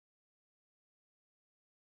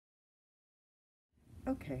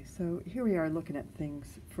Okay, so here we are looking at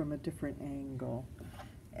things from a different angle,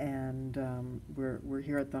 and we're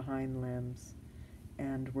here at the hind limbs,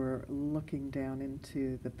 and we're looking down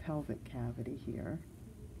into the pelvic cavity here,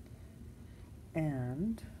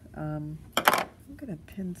 and I'm going to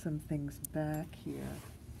pin some things back here.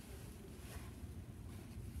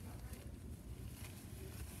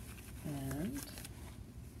 And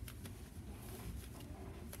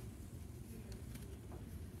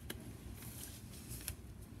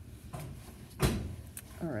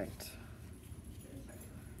all right.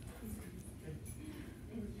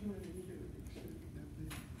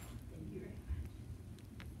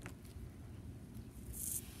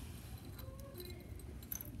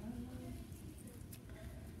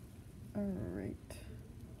 All right.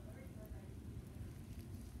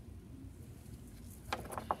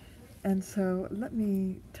 And so let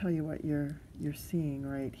me tell you what you're seeing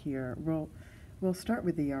right here. We'll start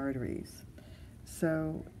with the arteries.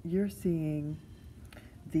 So you're seeing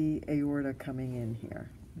the aorta coming in here.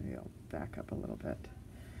 Maybe I'll back up a little bit.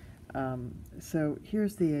 So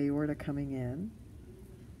here's the aorta coming in.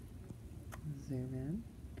 Zoom in.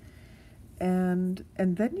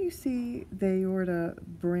 And then you see the aorta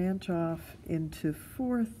branch off into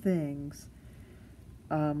four things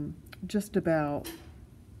just about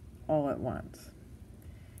all at once.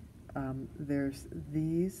 There's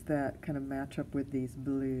these that kind of match up with these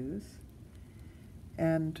blues,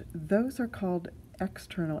 and those are called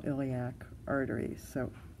external iliac arteries.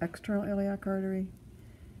 So external iliac artery,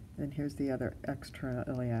 and here's the other external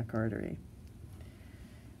iliac artery.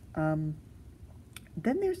 Then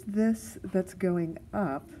there's this that's going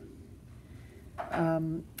up.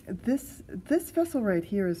 This vessel right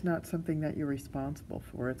here is not something that you're responsible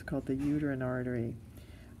for. It's called the uterine artery.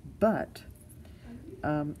 But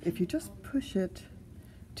if you just push it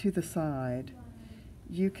to the side,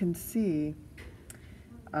 you can see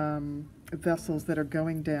vessels that are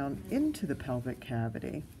going down into the pelvic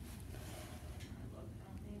cavity.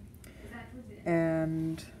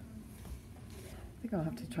 And I think I'll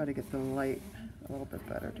have to try to get the light a little bit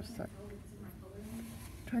better. Just a sec.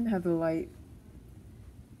 Trying to have the light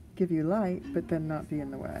give you light, but then not be in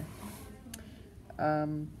the way.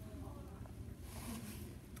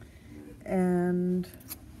 And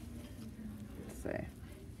let's see.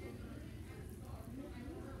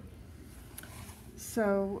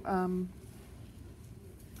 So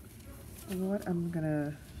what I'm going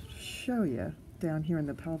to show you down here in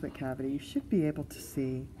the pelvic cavity, you should be able to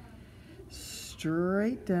see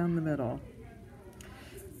straight down the middle.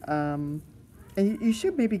 And you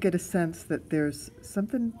should maybe get a sense that there's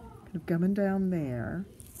something kind of coming down there.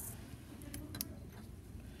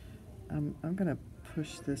 I'm going to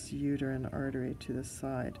push this uterine artery to the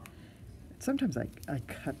side. Sometimes I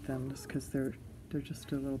cut them just because they're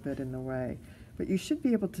just a little bit in the way. But you should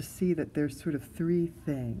be able to see that there's sort of three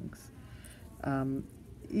things,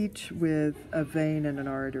 each with a vein and an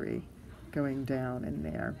artery going down in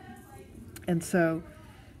there. And so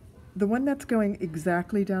the one that's going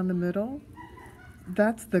exactly down the middle,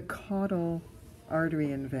 that's the caudal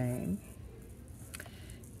artery and vein.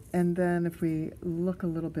 And then if we look a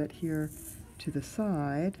little bit here to the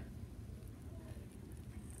side,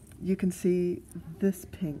 you can see this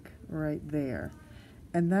pink right there.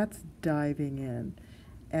 And that's diving in.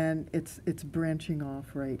 And it's branching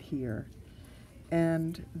off right here.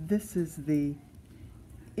 And this is the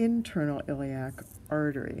internal iliac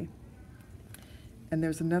artery. And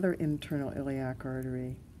there's another internal iliac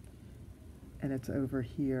artery, and it's over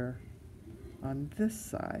here on this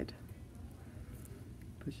side.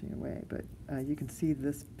 Pushing away, but you can see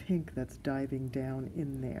this pink that's diving down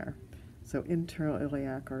in there. So internal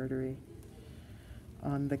iliac artery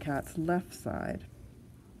on the cat's left side.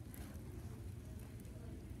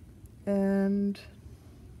 And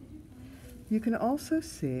you can also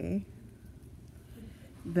see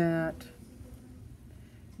that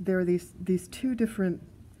there are these two different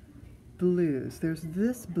blues. There's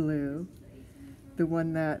this blue, the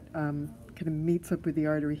one that kind of meets up with the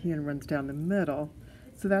artery here and runs down the middle.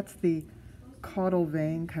 So that's the caudal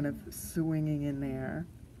vein kind of swinging in there.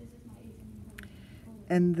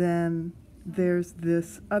 And then there's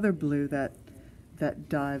this other blue that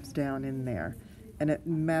dives down in there. And it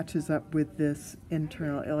matches up with this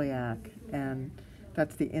internal iliac, and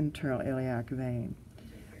that's the internal iliac vein.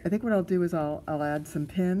 I think what I'll do is I'll add some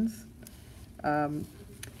pins,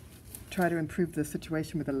 try to improve the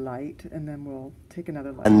situation with a light, and then we'll take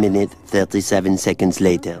another light. 1 minute, 37 seconds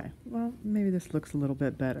later. Okay. Well, maybe this looks a little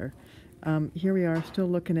bit better. Here we are still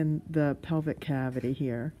looking in the pelvic cavity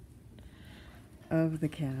here of the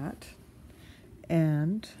cat.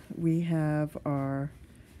 And we have our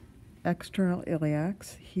external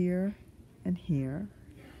iliacs here and here.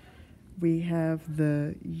 We have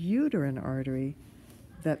the uterine artery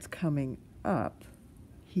that's coming up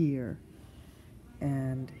here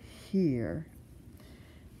and here.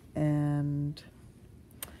 And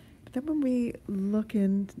then when we look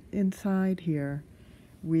inside here,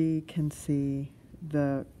 we can see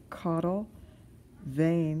the caudal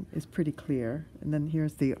vein is pretty clear, and then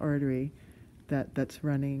here's the artery that's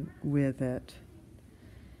running with it.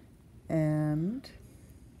 And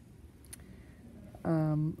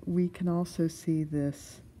we can also see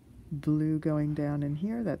this blue going down in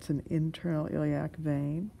here. That's an internal iliac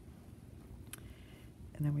vein.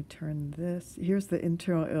 And then we turn this. Here's the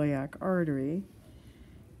internal iliac artery.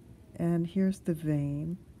 And here's the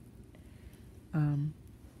vein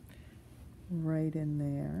right in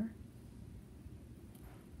there.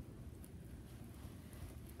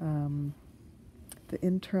 The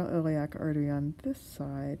internal iliac artery on this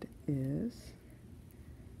side is,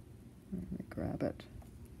 let me grab it.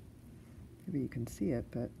 Maybe you can see it,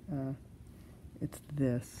 but it's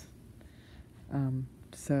this.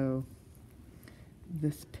 So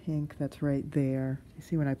this pink that's right there, you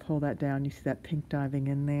see when I pull that down, you see that pink diving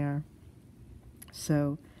in there?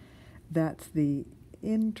 So that's the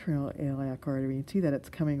internal iliac artery. You see that it's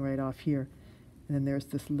coming right off here. And then there's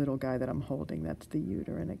this little guy that I'm holding. That's the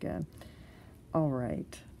uterine again. All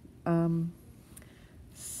right.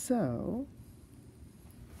 So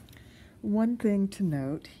one thing to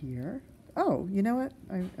note here. Oh, you know what?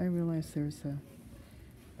 I realize there's a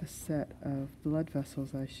set of blood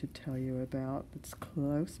vessels I should tell you about that's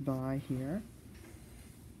close by here.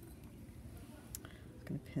 I'm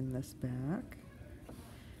going to pin this back.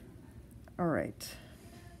 All right.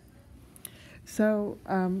 So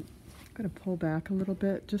I'm going to pull back a little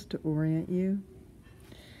bit just to orient you.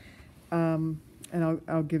 And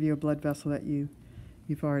I'll give you a blood vessel that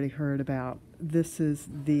you've already heard about. This is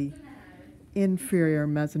the inferior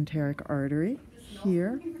mesenteric artery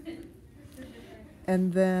here.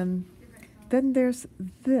 And then there's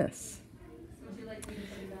this.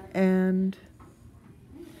 And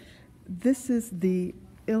this is the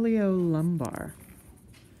iliolumbar.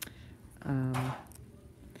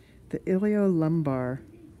 The iliolumbar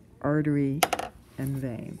artery and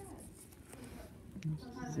vein.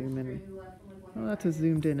 Zoom in. Well, that's as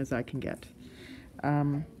zoomed in as I can get.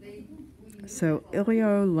 So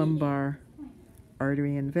iliolumbar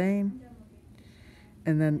artery and vein.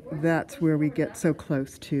 And then that's where we get so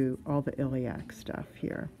close to all the iliac stuff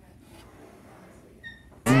here.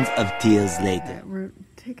 Dozens of tears later. We're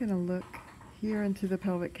taking a look here into the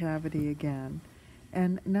pelvic cavity again.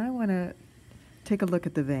 And now I want to take a look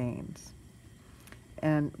at the veins.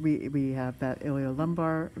 And we have that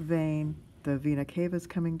iliolumbar vein, the vena cava is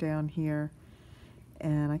coming down here.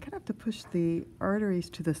 And I kind of have to push the arteries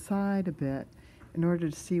to the side a bit in order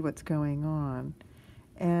to see what's going on.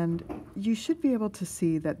 And you should be able to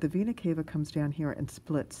see that the vena cava comes down here and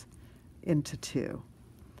splits into two.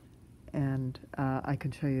 And I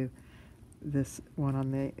can show you this one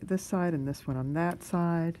on this side and this one on that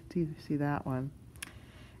side. Do you see that one?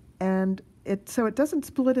 And so it doesn't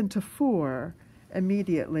split into four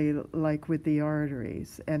immediately like with the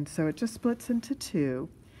arteries. And so it just splits into two.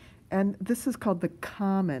 And this is called the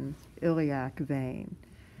common iliac vein.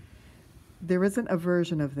 There isn't a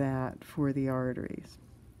version of that for the arteries.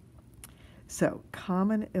 So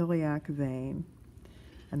common iliac vein,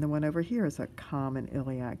 and the one over here is a common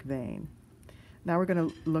iliac vein. Now we're going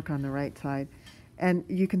to look on the right side, and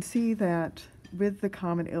you can see that with the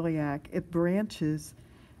common iliac, it branches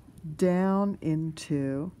down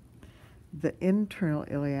into the internal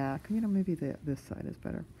iliac. You know, maybe this side is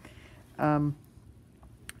better.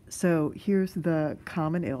 So here's the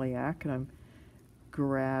common iliac, and I'm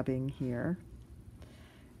grabbing here,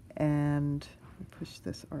 and push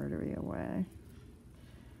this artery away.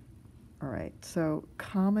 All right, so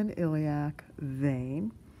common iliac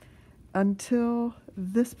vein until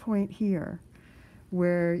this point here,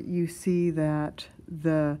 where you see that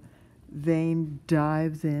the vein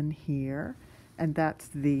dives in here, and that's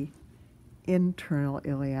the internal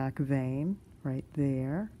iliac vein right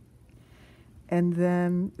there. And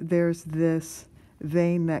then there's this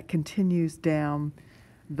vein that continues down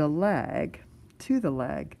the leg, to the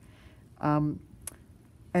leg,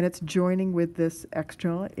 and it's joining with this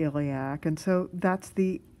external iliac, and so that's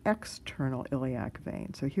the external iliac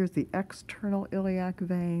vein. So here's the external iliac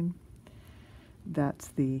vein, that's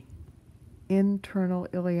the internal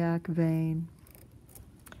iliac vein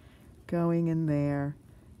going in there,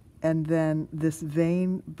 and then this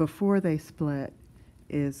vein before they split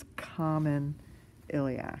is common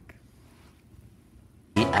iliac.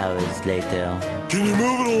 hours later. Can you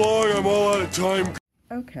move it along? I'm all out of time.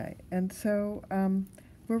 Okay, and so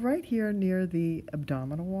we're right here near the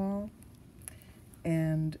abdominal wall,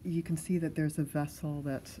 and you can see that there's a vessel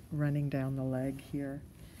that's running down the leg here,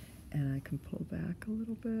 and I can pull back a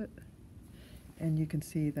little bit, and you can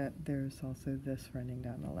see that there's also this running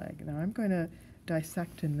down the leg. Now I'm going to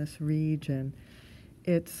dissect in this region.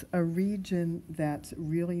 It's a region that's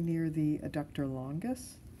really near the adductor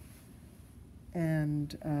longus and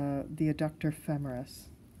the adductor femoris.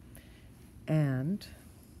 And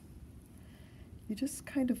you just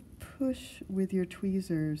kind of push with your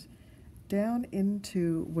tweezers down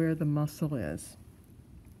into where the muscle is.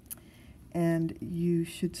 And you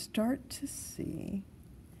should start to see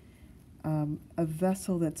a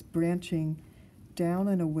vessel that's branching down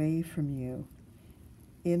and away from you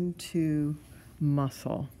into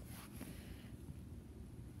muscle.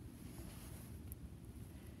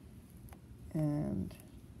 And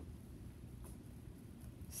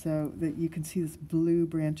so that you can see this blue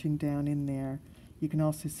branching down in there. You can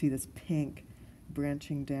also see this pink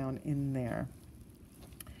branching down in there.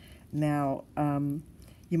 Now,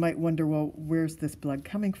 you might wonder, well, where's this blood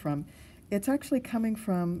coming from? It's actually coming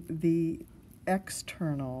from the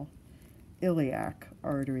external iliac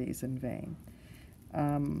arteries and vein.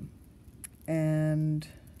 And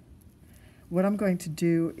what I'm going to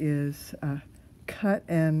do is cut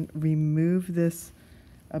and remove this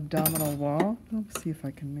abdominal wall. Let's see if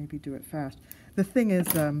I can maybe do it fast. The thing is,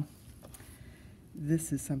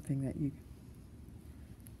 this is something that you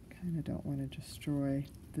kind of don't want to destroy.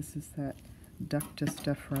 This is that ductus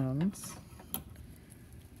deferens.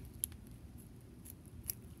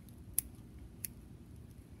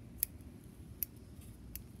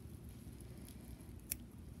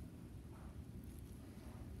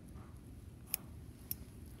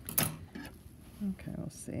 Okay, we'll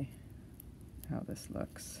see how this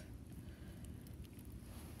looks.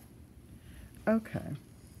 Okay.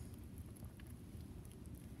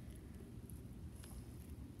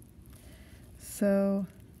 So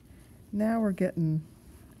now we're getting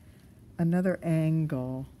another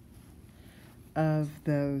angle of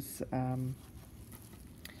those,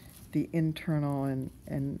 the internal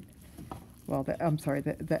and well,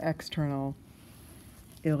 the external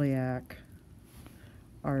iliac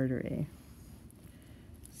artery.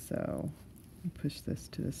 So push this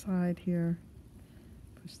to the side here,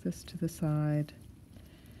 push this to the side,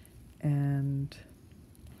 and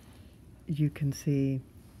you can see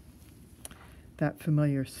that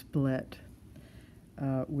familiar split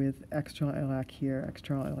with external iliac here,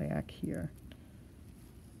 external iliac here.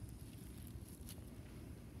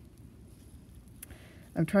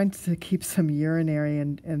 I'm trying to keep some urinary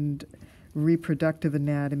and reproductive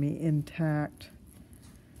anatomy intact,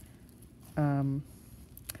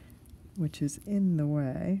 which is in the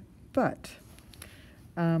way. But,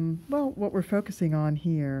 well, what we're focusing on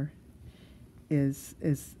here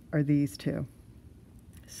are these two.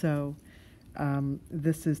 So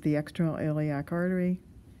this is the external iliac artery,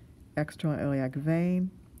 external iliac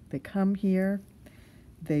vein. They come here,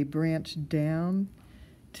 they branch down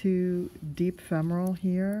to deep femoral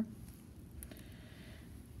here,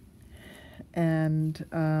 and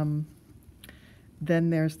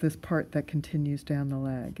then there's this part that continues down the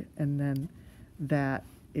leg, and then that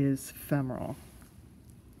is femoral.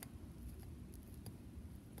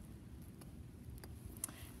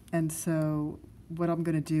 And so what I'm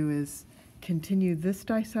going to do is continue this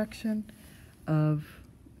dissection of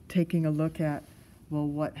taking a look at, well,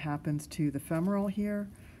 what happens to the femoral here.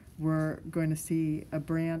 We're going to see a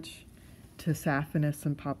branch to saphenous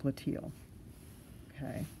and popliteal.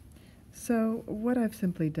 Okay, so what I've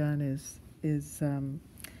simply done is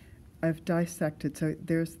I've dissected, so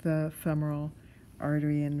there's the femoral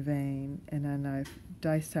artery and vein, and then I've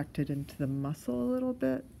dissected into the muscle a little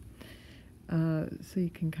bit, so you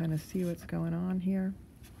can kind of see what's going on here.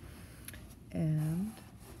 And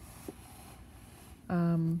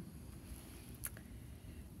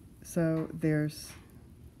so there's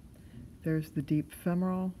the deep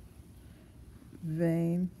femoral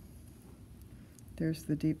vein, there's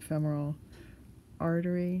the deep femoral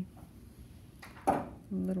artery,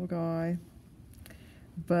 little guy,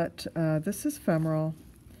 but this is femoral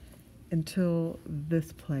until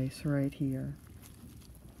this place right here.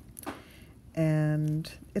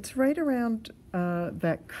 And it's right around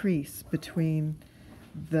that crease between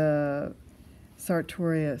the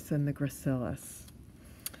sartorius and the gracilis.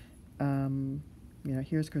 You know,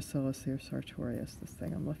 here's gracilis, here's sartorius, this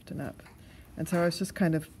thing I'm lifting up. And so I was just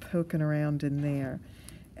kind of poking around in there.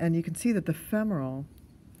 And you can see that the femoral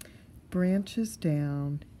branches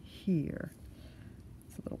down here.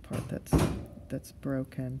 It's a little part that's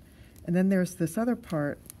broken. And then there's this other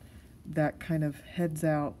part that kind of heads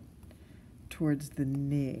out towards the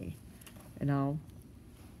knee. And I'll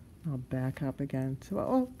back up again. So,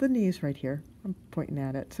 oh, the knee's right here. I'm pointing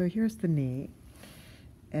at it. So here's the knee.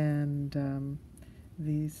 And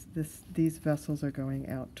these vessels are going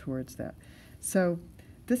out towards that. So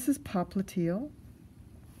this is popliteal.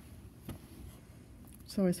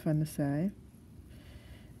 It's always fun to say.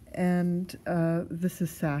 And this is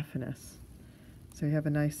saphenous. So you have a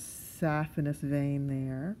nice saphenous vein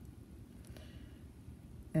there.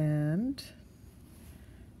 And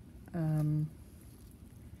I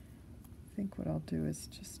think what I'll do is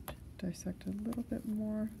just dissect a little bit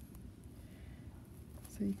more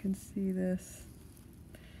so you can see this.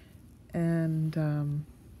 And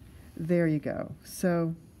there you go.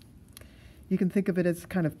 So you can think of it as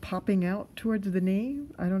kind of popping out towards the knee.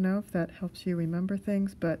 I don't know if that helps you remember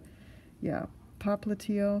things, but yeah,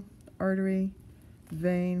 popliteal, artery,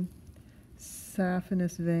 vein,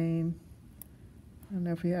 saphenous vein. I don't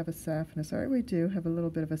know if we have a saphenous artery. We do have a little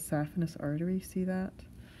bit of a saphenous artery. See that?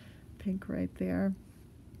 Pink right there.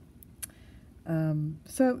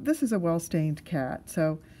 So this is a well-stained cat.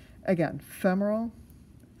 So again, femoral,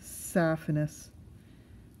 saphenous,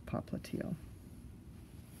 popliteal.